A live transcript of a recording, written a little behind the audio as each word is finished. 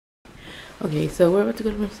Okay, so we're about to go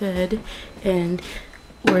to Merced and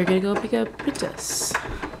we're gonna go pick up Princess.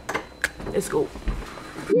 Let's go.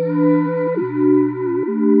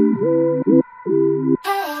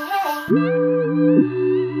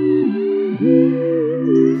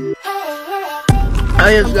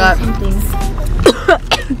 I just got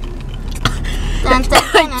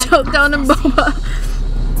I choked on a boba.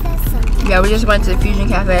 Yeah, we just went to the Fusion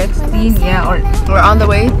Cafe. Yeah, we're on the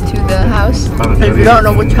way to the house. If you don't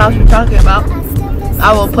know which house we're talking about,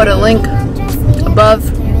 I will put a link above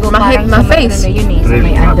my face,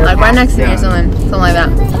 like right next to me or something like that.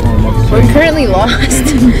 We're currently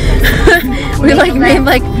lost. We like made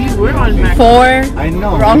like 4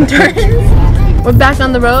 wrong turns. We're back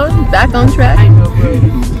on the road, back on track.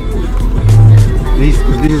 This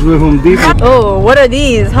is where Home Depot. Oh, what are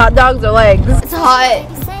these? Hot dogs or legs? It's hot.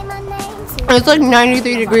 It's like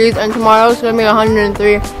 93 degrees and tomorrow it's gonna be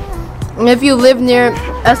 103. And if you live near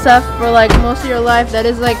SF for like most of your life, that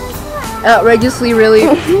is like outrageously really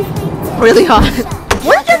hot.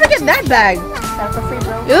 Where did you ever get that bag? That's for free,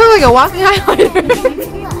 bro. You look like a walking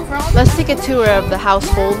highlighter. Let's take a tour of the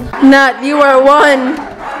household. Nat, you are one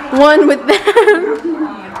with them.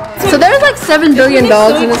 So there's like 7 billion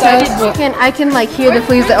dogs in this house. I can like hear the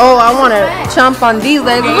fleas that, oh, I want to chomp on these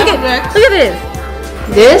legs. Look at this.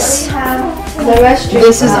 This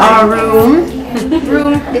is our room.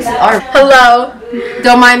 This is our hello.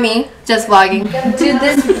 Don't mind me, just vlogging. Dude,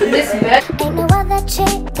 this bed. Ain't no other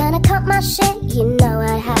chick gonna cut my shit. You know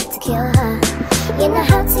I have to kill her. You know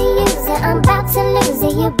how to use it. I'm about to lose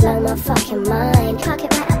it. You blow my fucking mind.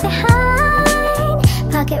 Pocket right up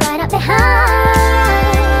behind. Pocket right up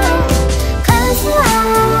behind. Close your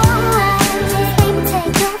eyes, baby,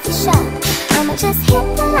 take off the shot. I'ma just hit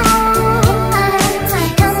the line.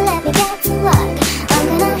 Come let me get to work. I'm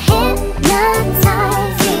gonna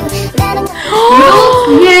hypnotize you. Then I'm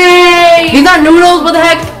Noodles? Yay! These are noodles, what the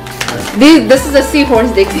heck? This is a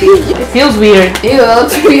seahorse, Dixie. It feels weird. Ew,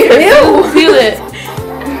 that's weird. Ew, feel it.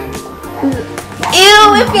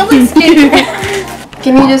 Ew, it feels like skin.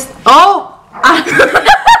 Can you just, oh!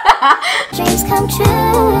 dreams come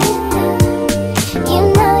true. You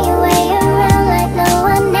know your way around like no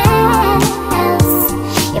one else.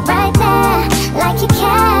 You're right there, like you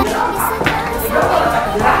can.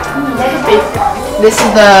 This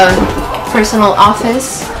is the personal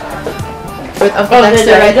office of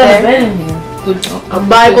Dexter right there. A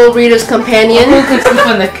Bible reader's companion. Who could sleep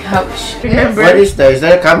on the couch? Remember? What is that? Is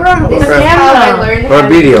that a camera? This is how I learned Or how to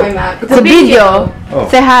video? use my map. It's a video. Oh.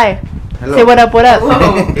 Say hi. Hello. Say what up, what up.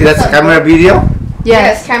 That's a camera video?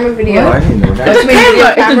 Yes, camera video. Oh, I didn't know that. It's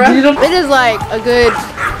video camera. It's a digital- It is like a good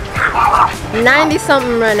 90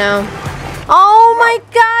 something right now. Oh my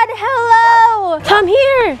god, hello! Come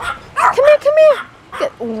here! Come here, come here!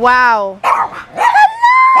 Wow. Hello!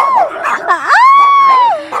 Ah!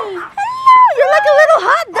 Hello! You're like a little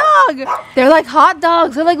hot dog! They're like hot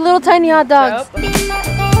dogs. They're like little tiny hot dogs. Come on, baby, right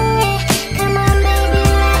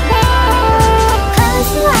there.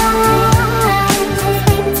 Close your eyes,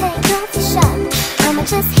 baby, take off the shot. I'ma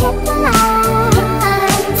just hit the line.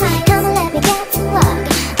 Come on, let me get to work.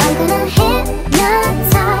 I'm gonna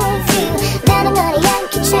hypnotize you. Then I'm gonna yank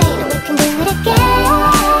your chain and we can do it again.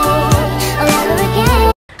 All over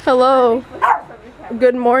again. Hello.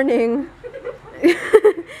 Good morning.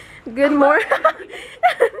 Good morning.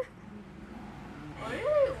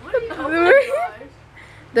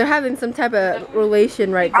 They're having some type of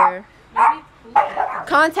relation right there.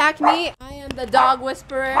 Contact me. I am the dog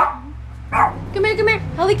whisperer. Come here, come here.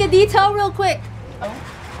 Halika, detail real quick.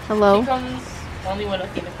 Hello. He comes only when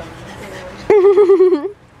Athena comes.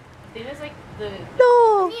 Athena's like the...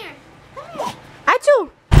 No. Achoo.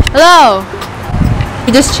 Hello.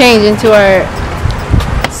 We just changed into our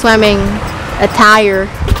swimming attire.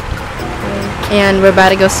 And we're about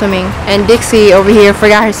to go swimming. And Dixie over here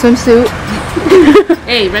forgot her swimsuit.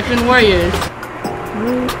 Hey, Redmond Warriors.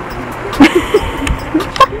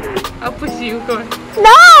 I'll push you. Go on.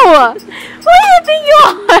 No! Who do you think you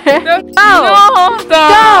are? No,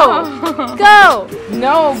 stop. Go!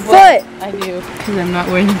 No, Foot! I do. Because I'm not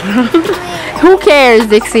wearing bra. Who cares,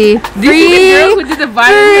 Dixie? This is the girl who did the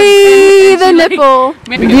violence. Free the and she, nipple.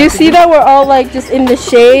 Like, Do you see that we're all like just in the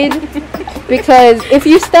shade? Because if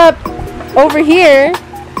you step over here,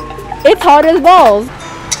 it's hard as balls.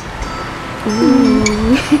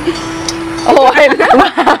 Oh,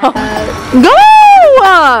 wow. Go!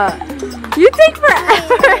 You take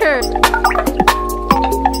forever.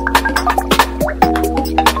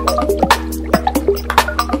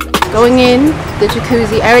 Going in the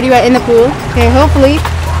jacuzzi. I already went in the pool. Okay, hopefully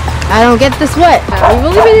I don't get this wet. We've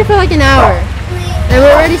only been here for like an hour. And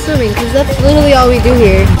we're already swimming because that's literally all we do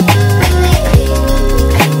here.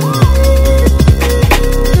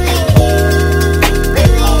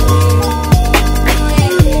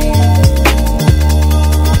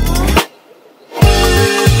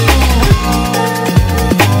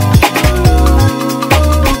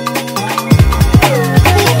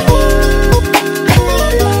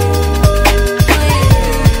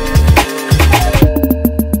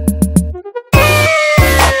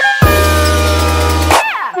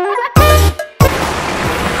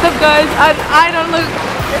 guys. I don't look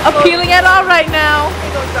appealing at all right now.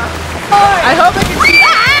 I hope I can see.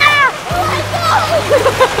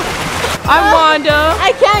 I'm Wanda.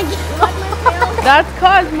 I can't get That's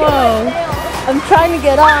Cosmo. I'm trying to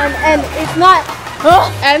get on and it's not.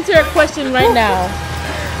 Answer a question right now.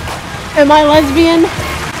 Am I lesbian?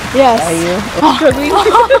 Yes. Are you struggling?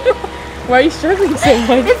 Why are you struggling so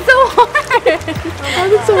much? It's so hard. How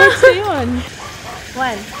is it so hard to stay on?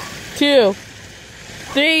 1, 2,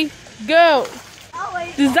 3, go.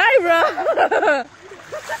 Desira.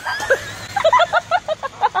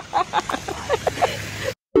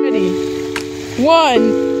 Ready?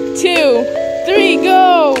 1, 2, 3,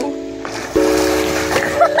 go.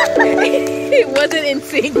 It wasn't in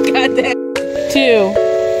sync, goddamn. 2,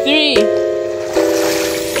 3.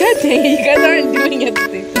 God dang it, you guys aren't doing it at the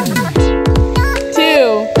same time.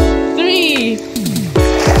 2, 3.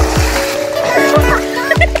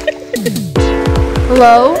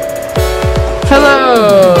 Hello?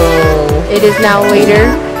 Hello. It is now later.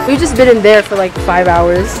 We've just been in there for like 5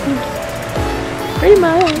 hours. Pretty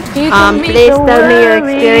much. Please tell me your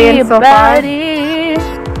experience so far. Do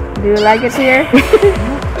you like it here?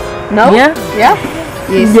 No? Yeah. Yeah?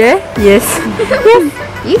 Yes. Yeah? Yes.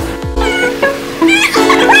 Yes.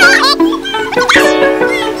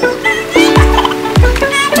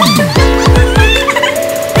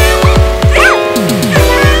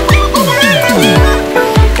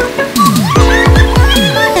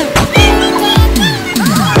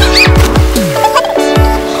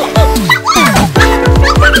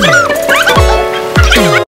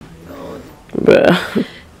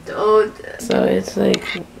 So it's like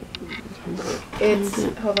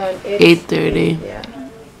Hold on. 8:30. Yeah.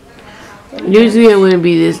 Usually I wouldn't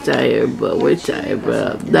be this tired, but we're tired,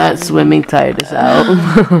 bro. That swimming tired us out.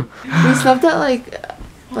 We slept at like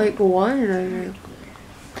 1 or.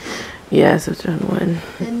 Yeah, so it's around 1.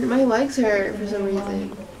 And my legs hurt for some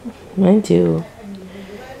reason. Mine too.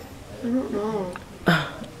 I don't know.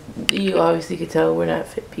 You obviously could tell we're not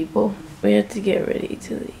fit people. We have to get ready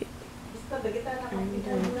to leave.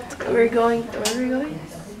 Where are we going?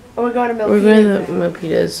 Oh, we're going to Milpitas. We're going to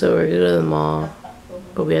Merced, so we're going to go to the mall.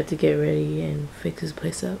 But we have to get ready and fix this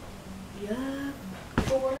place up. Yeah.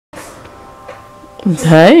 I'm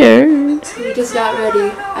tired. We just got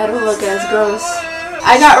ready. I don't look as gross.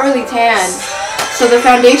 I got really tan. So the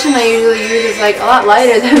foundation I usually use is like a lot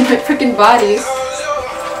lighter than my freaking body.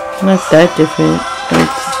 Not that different.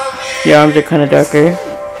 Your arms are kind of darker.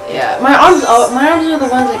 Yeah, my arms are the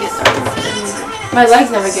ones that get dark. My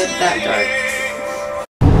legs never get that dark.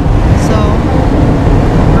 So,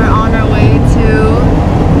 we're on our way to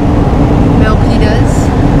Milpitas,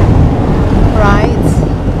 right?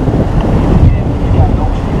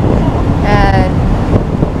 And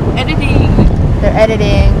they're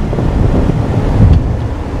editing.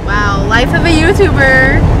 Wow, life of a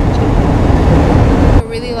YouTuber. A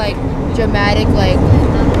really like dramatic like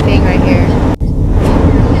thing right here.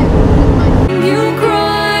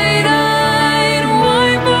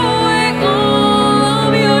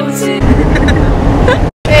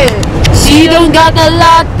 She don't got a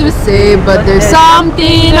lot to say, but there's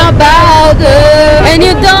something about her. And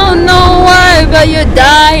you don't know why, but you're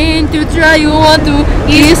dying to try. You want to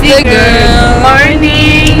kiss the girl.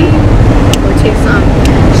 Morning. Or take some.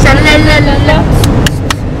 Sha-la-la-la-la.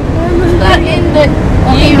 In the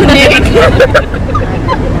evening.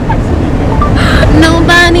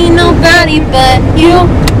 Nobody but you.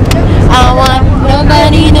 I want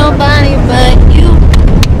nobody but you.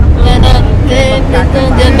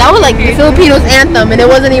 That was like the Filipinos anthem, and it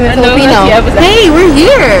wasn't even Filipino. Hey, we're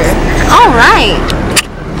here. All right.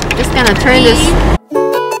 Just gonna turn this.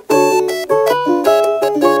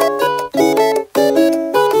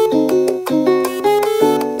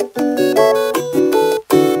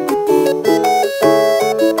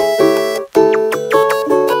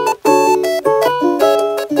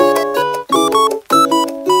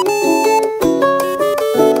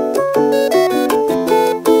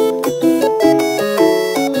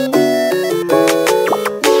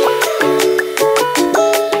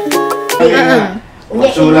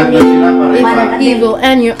 Evil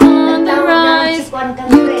and you're on the rise.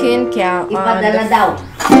 You can count on the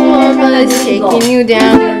formulas shaking you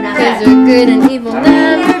down. Cause you're good and evil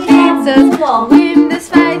never beats us. Win this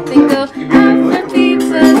fight, then go after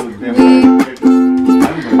pizzas. We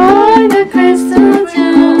are the crystal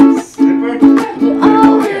gems. We'll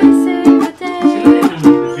always save the day.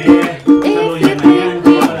 If you think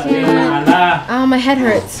we can. Oh, my head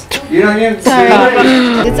hurts. Sorry.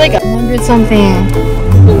 It's like 100 something.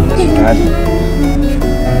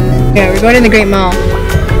 Yeah, we're going to the Great Mall.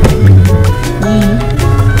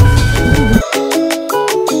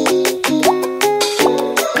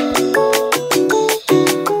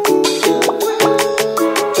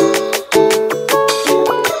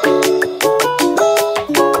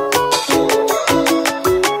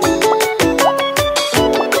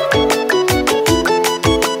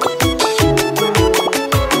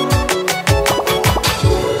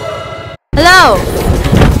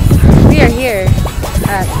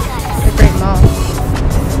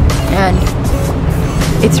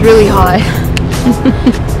 It's really hot.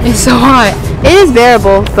 It's so hot. It is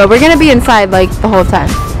bearable, but we're gonna be inside like the whole time.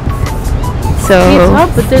 So It's hot,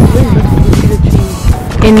 but there's wind.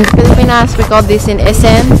 in Filipinas we call this in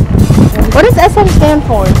SM. What does SM stand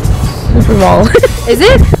for? Super mall. Is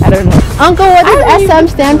it? I don't know. Uncle, what does SM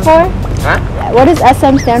stand for? Huh? What does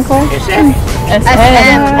SM stand for? SM?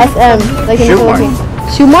 SM. Like in the Shoe Mart. Philippines.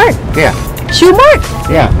 Shoe Mart? Yeah. Shoe Mart?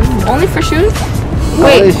 Yeah. Only for shoes?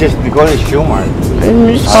 Wait. It's just because it's shoe mart.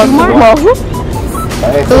 Shoe Mart?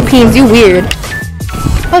 Philippines, you weird.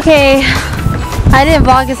 Okay, I didn't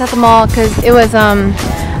vlog this at the mall because it was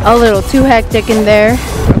a little too hectic in there.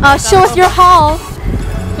 Show us your haul.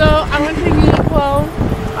 So I went to Uniqlo.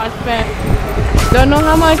 I spent don't know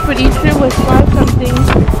how much, but each shirt was $5 something.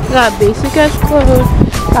 Got basic as clothes,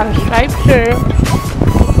 got a striped shirt,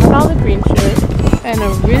 a solid green shirt, and a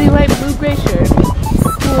really light blue gray shirt.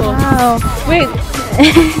 Cool. Wow. Wait,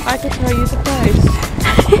 I can tell you the price.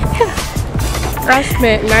 I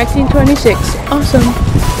spent $19.26. Awesome.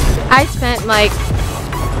 I spent like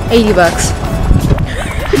 80 bucks.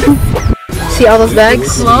 See all those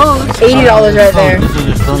bags? $80 right there.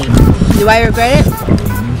 Do I regret it?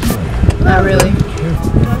 Not really.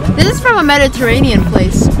 This is from a Mediterranean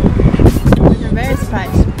place. I'm very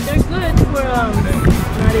surprised. They're good for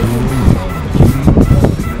not Asian.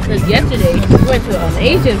 Because yesterday we went to an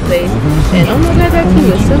Asian place and oh my god, that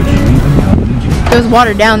tea was so good. It was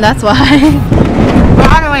watered down, that's why. We're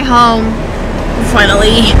on our way home.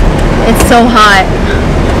 Finally. It's so hot.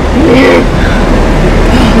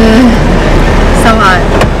 So hot.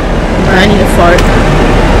 I need a fart.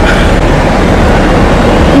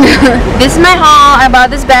 This is my haul. I bought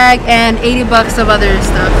this bag and 80 bucks of other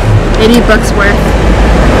stuff. 80 bucks worth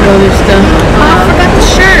of other stuff. I forgot the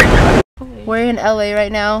shirt. We're in LA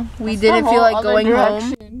right now. We didn't feel like going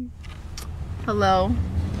home. Hello.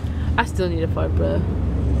 I still need a fart, bro.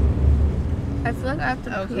 I feel like I have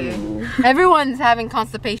to. Okay. Everyone's having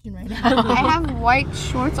constipation right now. I have white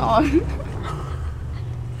shorts on.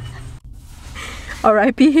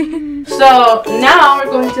 R.I.P. So now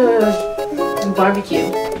we're going to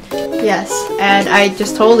barbecue. Yes, and I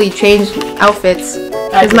just totally changed outfits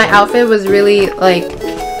because my outfit was really like,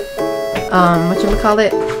 what should we call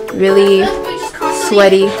it? Really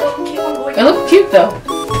sweaty. It looks cute though.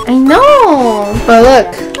 I know, but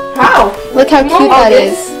look. How? Look how cute that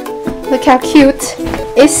is. Look how cute.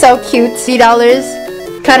 It's so cute.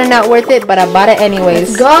 $3. Kinda not worth it, but I bought it anyways.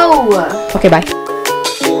 Let's go. Okay, bye.